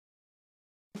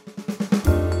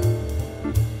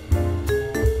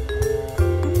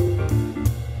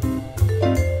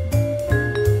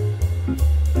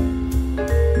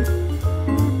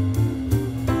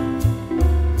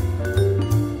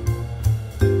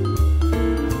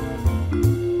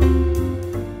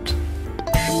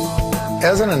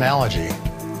As an analogy,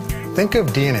 think of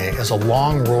DNA as a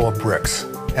long row of bricks,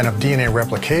 and of DNA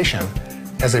replication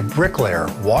as a bricklayer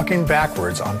walking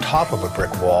backwards on top of a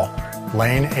brick wall,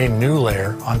 laying a new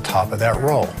layer on top of that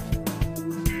row.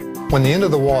 When the end of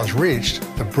the wall is reached,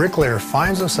 the bricklayer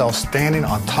finds himself standing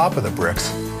on top of the bricks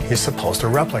he's supposed to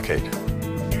replicate.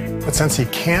 But since he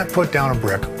can't put down a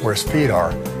brick where his feet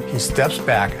are, he steps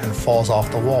back and falls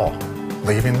off the wall,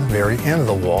 leaving the very end of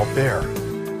the wall bare.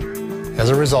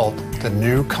 As a result, the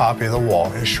new copy of the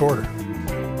wall is shorter.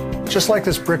 Just like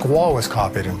this brick wall was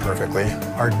copied imperfectly,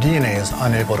 our DNA is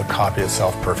unable to copy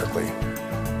itself perfectly.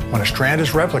 When a strand is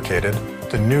replicated,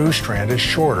 the new strand is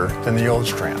shorter than the old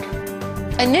strand.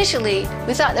 Initially,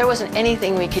 we thought there wasn't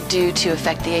anything we could do to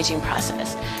affect the aging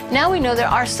process. Now we know there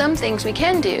are some things we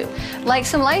can do, like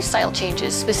some lifestyle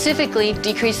changes, specifically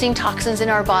decreasing toxins in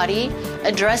our body,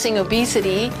 addressing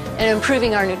obesity, and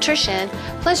improving our nutrition,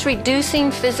 plus reducing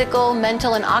physical,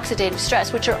 mental, and oxidative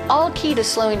stress, which are all key to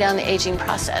slowing down the aging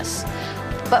process.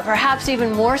 But perhaps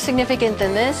even more significant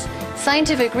than this,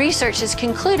 scientific research has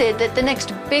concluded that the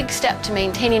next big step to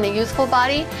maintaining a youthful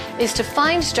body is to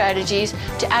find strategies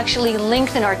to actually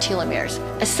lengthen our telomeres,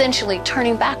 essentially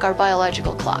turning back our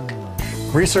biological clock.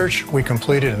 Research we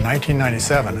completed in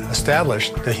 1997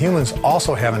 established that humans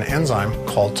also have an enzyme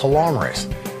called telomerase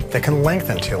that can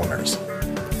lengthen telomeres.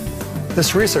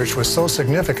 This research was so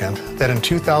significant that in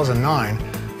 2009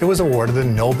 it was awarded the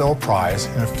Nobel Prize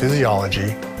in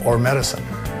Physiology or Medicine.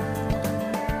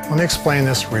 Let me explain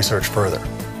this research further.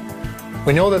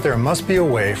 We know that there must be a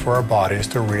way for our bodies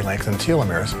to re-lengthen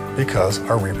telomeres because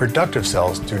our reproductive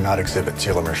cells do not exhibit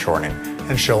telomere shortening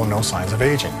and show no signs of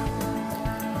aging.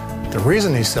 The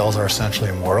reason these cells are essentially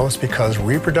immortal is because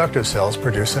reproductive cells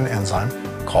produce an enzyme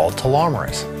called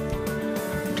telomerase.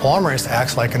 Telomerase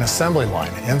acts like an assembly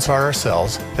line inside our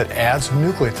cells that adds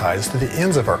nucleotides to the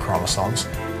ends of our chromosomes,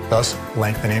 thus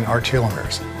lengthening our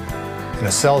telomeres. In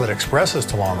a cell that expresses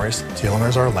telomerase,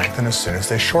 telomeres are lengthened as soon as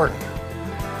they shorten.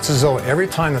 It's as though every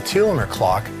time the telomere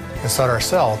clock inside our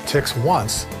cell ticks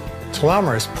once,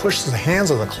 telomerase pushes the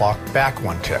hands of the clock back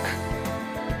one tick.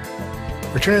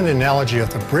 Returning to the analogy of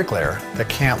the bricklayer that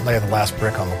can't lay the last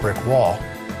brick on the brick wall,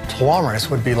 telomerase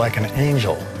would be like an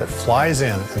angel that flies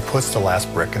in and puts the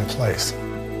last brick in place.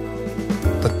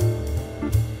 The